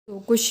So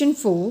question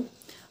 4.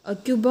 A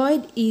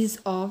cuboid is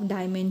of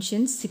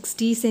dimension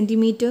 60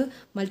 centimeter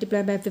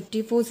multiplied by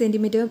 54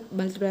 centimeter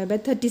multiplied by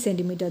 30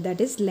 centimeter, that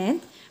is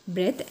length,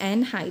 breadth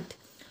and height.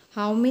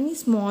 How many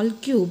small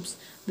cubes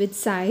with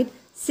side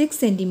 6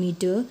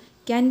 centimeter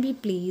can be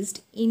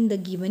placed in the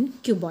given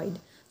cuboid?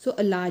 So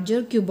a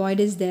larger cuboid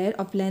is there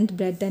of length,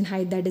 breadth and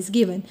height that is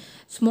given.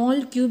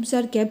 Small cubes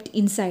are kept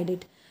inside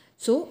it.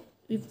 So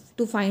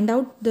to find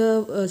out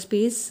the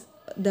space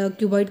the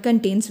cuboid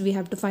contains, we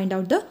have to find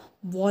out the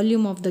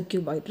volume of the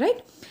cuboid,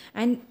 right?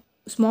 And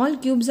small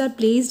cubes are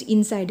placed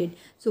inside it.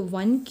 So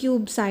one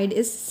cube side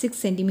is 6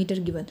 centimeter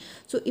given.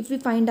 So if we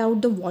find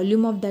out the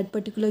volume of that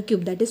particular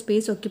cube, that is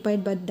space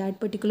occupied by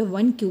that particular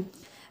one cube,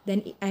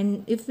 then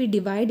and if we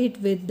divide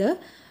it with the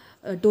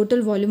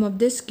total volume of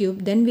this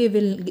cube, then we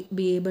will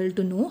be able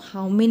to know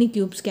how many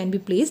cubes can be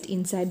placed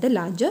inside the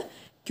larger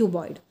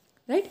cuboid,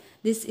 right?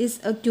 This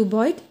is a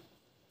cuboid.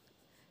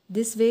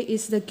 This way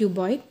is the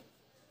cuboid.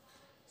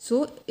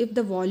 So if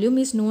the volume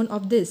is known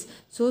of this,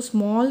 so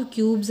small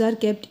cubes are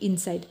kept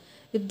inside.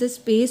 If the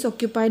space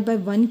occupied by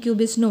one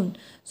cube is known,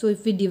 so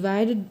if we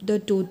divide the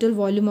total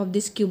volume of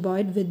this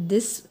cuboid with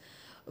this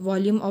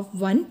volume of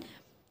one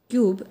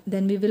cube,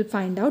 then we will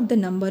find out the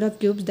number of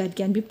cubes that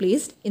can be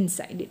placed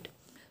inside it.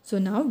 So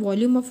now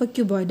volume of a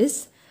cuboid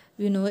is,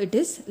 it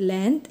is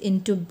length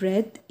into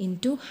breadth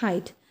into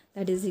height,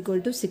 that is equal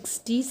to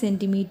 60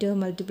 centimeter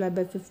multiplied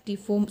by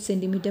 54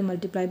 centimeter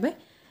multiplied by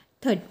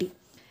 30.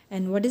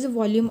 And what is the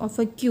volume of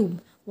a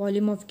cube?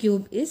 Volume of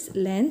cube is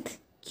length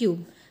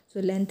cube. So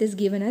length is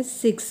given as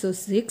 6. So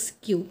 6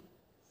 cube.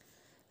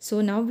 So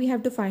now we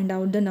have to find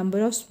out the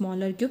number of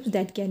smaller cubes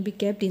that can be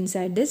kept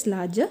inside this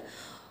larger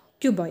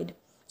cuboid.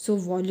 So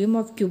volume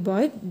of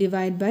cuboid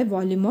divided by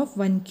volume of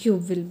one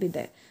cube will be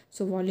there.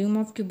 So volume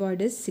of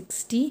cuboid is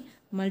 60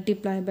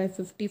 multiplied by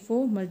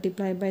 54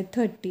 multiplied by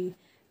 30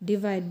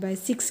 divided by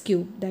 6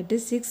 cube. That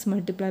is 6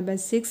 multiplied by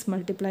 6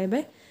 multiplied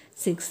by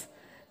 6.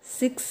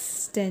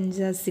 6 10s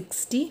are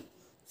 60,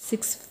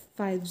 6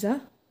 5s are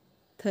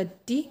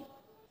 30,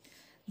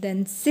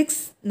 then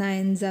 6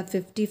 9s are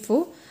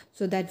 54.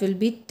 So that will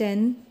be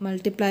 10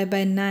 multiplied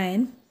by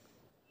 9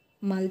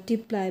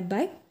 multiplied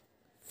by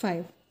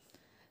 5.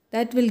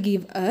 That will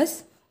give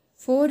us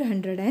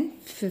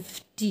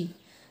 450.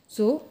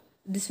 So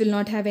this will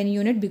not have any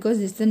unit because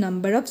this is the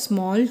number of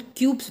small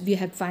cubes we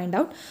have find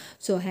out.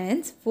 So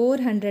hence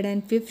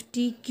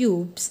 450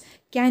 cubes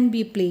can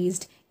be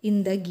placed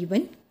in the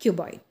given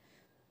cuboid.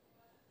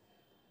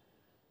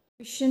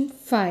 Question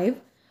 5.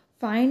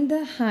 Find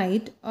the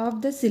height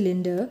of the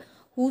cylinder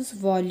whose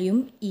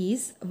volume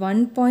is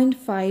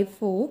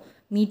 1.54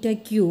 meter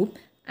cube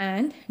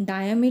and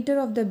diameter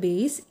of the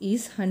base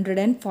is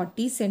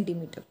 140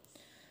 centimeter.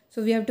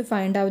 So we have to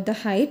find out the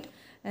height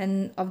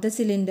and of the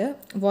cylinder.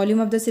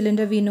 Volume of the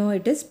cylinder, we know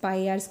it is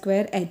pi r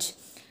square h.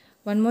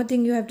 One more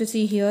thing you have to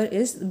see here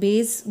is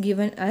base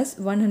given as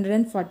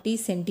 140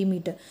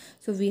 centimeter.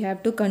 So we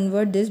have to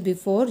convert this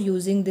before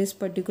using this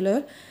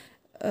particular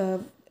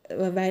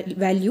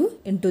value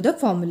into the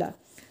formula.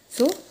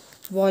 So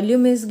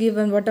volume is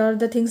given. What are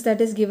the things that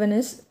is given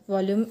is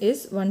volume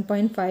is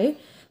 1.54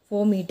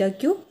 meter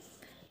cube.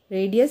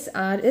 Radius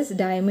r is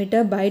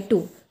diameter by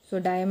 2.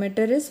 So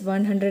diameter is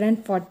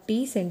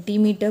 140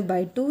 centimeter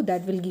by 2.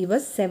 That will give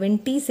us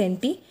 70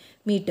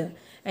 centimeter.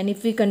 And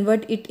if we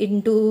convert it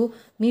into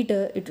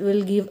meter, it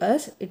will give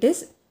us, it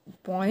is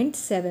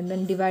 0.7.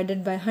 When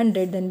divided by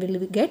 100, then we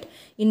will get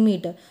in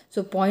meter.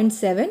 So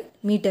 0.7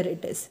 meter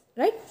it is,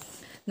 right?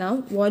 Now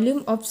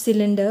volume of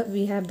cylinder,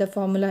 we have the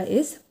formula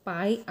is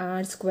pi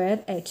r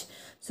square h.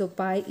 So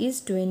pi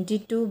is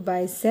 22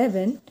 by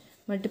 7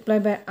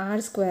 multiplied by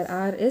r square.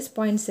 R is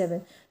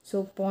 0.7.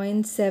 So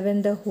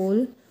 0.7 the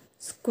whole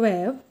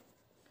square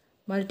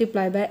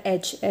multiplied by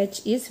h.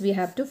 H is we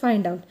have to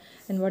find out.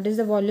 And what is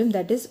the volume?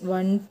 That is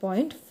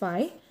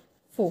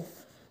 1.54.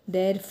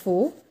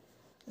 Therefore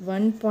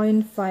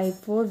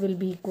 1.54 will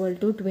be equal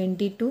to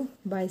 22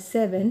 by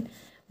 7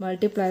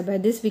 multiplied by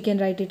this. We can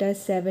write it as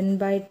 7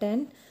 by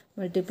 10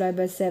 multiplied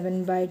by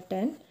 7 by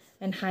 10.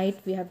 And height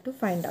we have to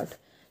find out.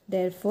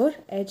 Therefore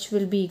h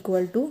will be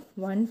equal to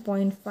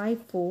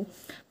 1.54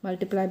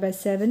 multiplied by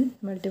 7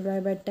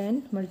 multiplied by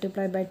 10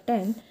 multiplied by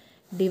 10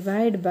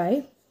 divided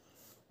by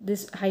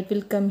this. Height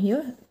will come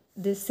here.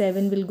 This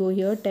 7 will go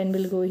here, 10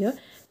 will go here.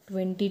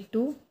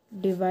 22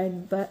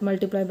 divided by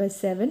multiplied by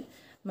 7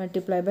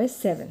 multiplied by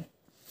 7.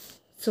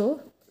 So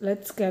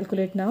let's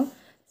calculate now.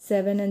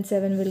 7 and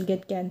 7 will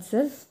get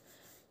cancelled.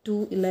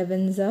 2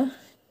 11s are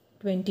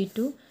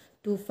 22.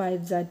 2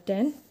 5s are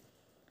 10.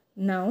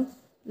 Now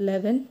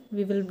 11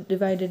 we will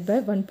divide it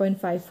by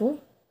 1.54.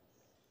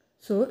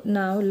 So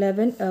now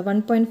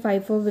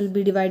 1.54 will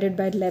be divided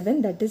by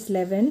 11. That is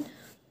 11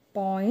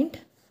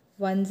 point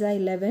 1s are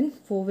 11,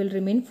 4 will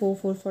remain, 4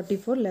 4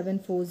 44, 11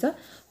 4s are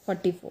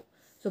 44.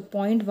 So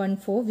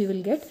 0.14 we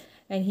will get,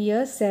 and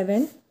here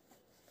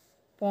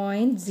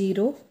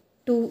 7.02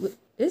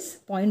 is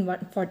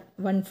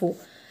 0.14.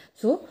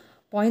 So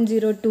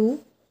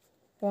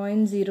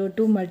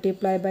 0.02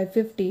 multiplied by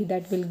 50,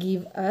 that will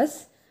give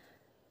us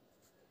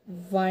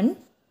 1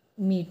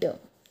 meter.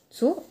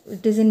 So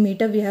it is in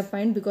meter we have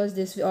find, because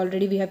this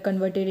already we have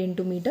converted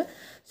into meter.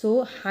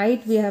 So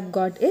height we have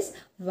got is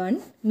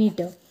 1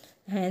 meter.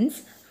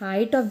 Hence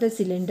height of the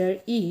cylinder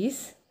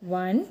is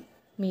 1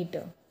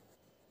 meter.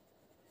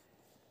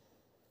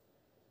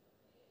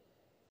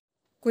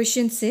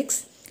 Question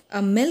 6.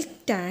 A milk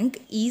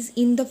tank is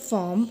in the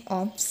form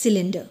of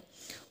cylinder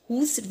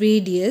whose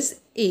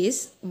radius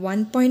is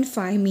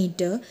 1.5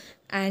 meter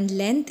and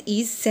length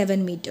is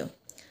 7 meter.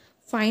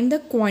 Find the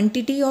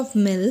quantity of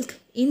milk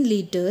in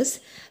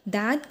liters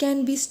that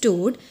can be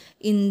stored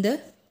in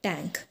the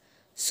tank.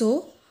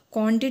 So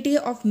quantity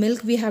of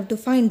milk we have to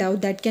find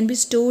out that can be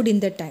stored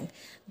in the tank.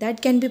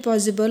 That can be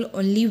possible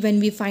only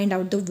when we find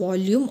out the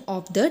volume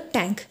of the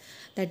tank.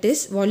 That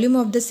is, volume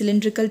of the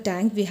cylindrical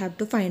tank we have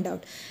to find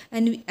out.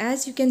 And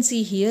as you can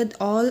see here,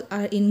 all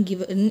are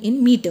given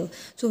in meter.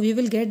 So we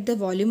will get the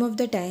volume of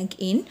the tank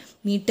in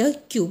meter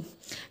cube.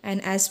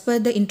 And as per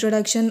the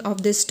introduction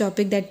of this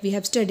topic that we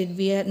have studied,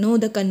 we know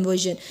the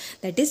conversion.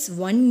 That is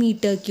 1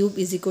 meter cube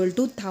is equal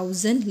to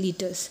 1000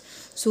 liters.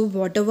 So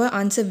whatever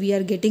answer we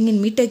are getting in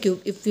meter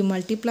cube, if we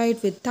multiply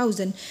it with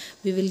 1000,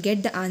 we will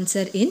get the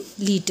answer in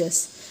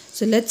liters.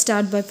 So let's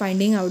start by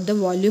finding out the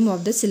volume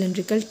of the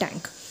cylindrical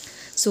tank.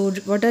 So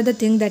what are the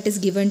things that is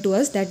given to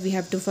us that we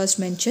have to first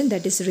mention?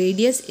 That is,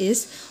 radius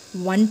is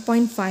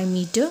 1.5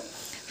 meter,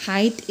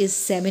 height is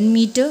 7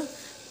 meter.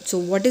 So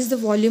what is the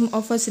volume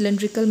of a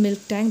cylindrical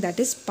milk tank? That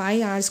is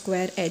pi r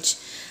square h.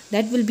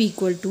 That will be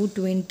equal to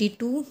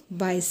 22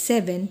 by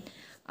 7.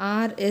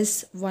 R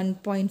is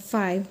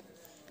 1.5.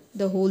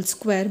 The whole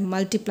square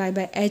multiplied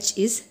by h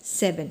is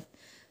 7.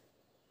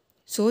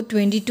 So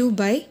 22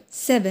 by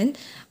 7.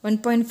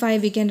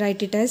 1.5 we can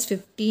write it as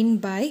 15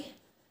 by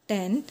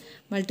 10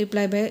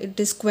 multiply by, it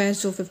is square,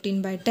 so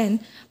 15 by 10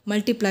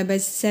 multiply by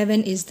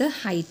 7 is the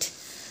height.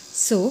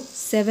 So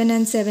 7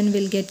 and 7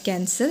 will get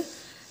cancelled.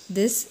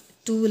 This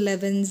 2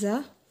 11s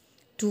are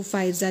 2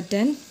 5s are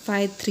 10,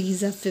 5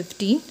 3s are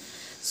 15.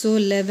 So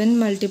 11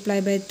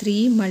 multiply by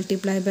 3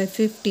 multiply by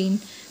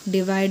 15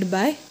 divide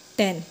by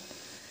 10.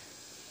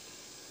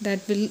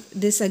 That will,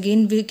 this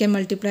again we can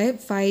multiply,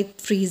 5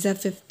 3s are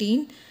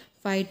 15,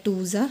 5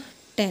 2s are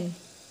 10.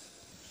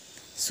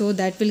 So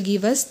that will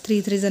give us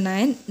 3 3s are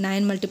 9.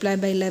 9 multiplied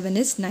by 11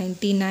 is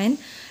 99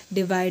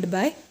 divided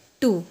by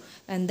 2.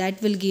 And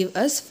that will give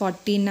us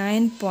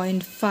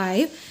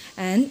 49.5,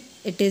 and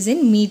it is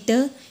in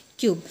meter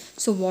cube.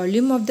 So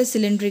volume of the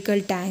cylindrical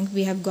tank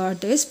we have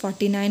got is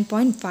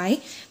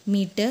 49.5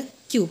 meter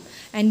cube.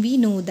 And we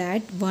know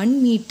that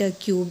 1 meter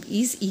cube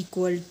is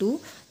equal to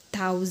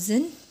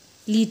 1000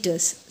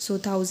 liters. So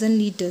 1000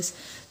 liters.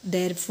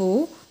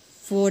 Therefore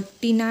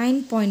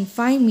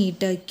 49.5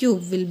 meter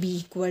cube will be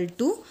equal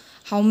to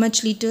how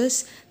much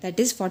liters? That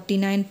is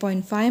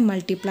 49.5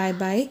 multiplied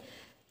by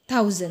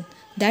 1000.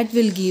 That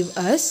will give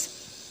us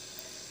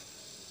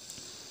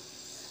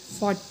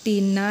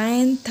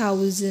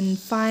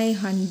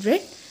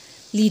 49,500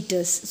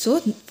 liters. So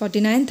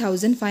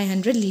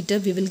 49,500 liter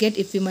we will get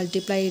if we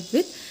multiply it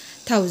with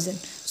 1000.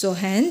 So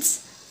hence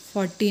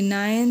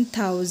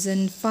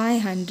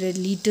 49,500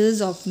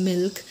 liters of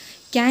milk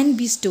can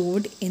be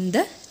stored in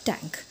the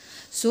tank.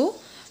 So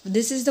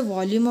this is the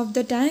volume of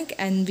the tank,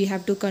 and we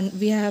have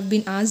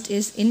been asked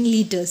is in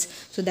liters.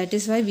 So that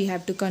is why we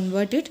have to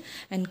convert it,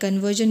 and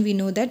conversion we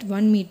know that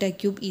 1 meter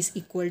cube is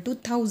equal to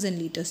 1000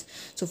 liters.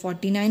 So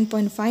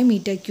 49.5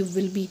 meter cube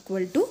will be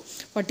equal to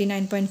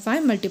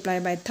 49.5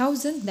 multiplied by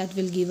 1000. That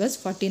will give us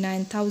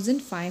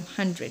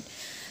 49,500.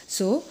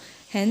 So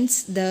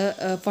hence the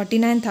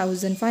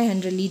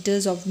 49,500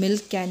 liters of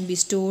milk can be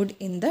stored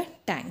in the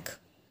tank.